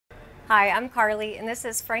Hi, I'm Carly, and this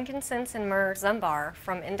is Frankincense and Myrrh Zum Bar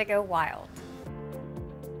from Indigo Wild.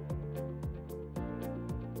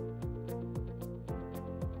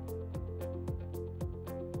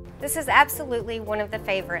 This is absolutely one of the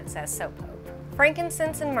favorites as soap hope.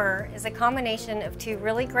 Frankincense and myrrh is a combination of two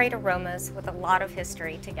really great aromas with a lot of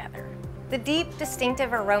history together. The deep,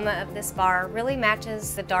 distinctive aroma of this bar really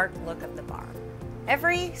matches the dark look of the bar.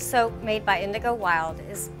 Every soap made by Indigo Wild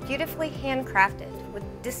is beautifully handcrafted with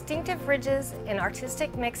distinctive ridges and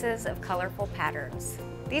artistic mixes of colorful patterns.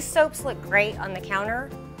 These soaps look great on the counter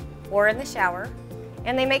or in the shower,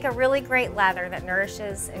 and they make a really great lather that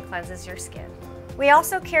nourishes and cleanses your skin. We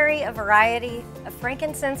also carry a variety of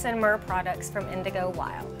frankincense and myrrh products from Indigo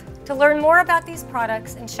Wild. To learn more about these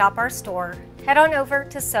products and shop our store, head on over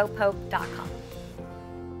to soaphope.com.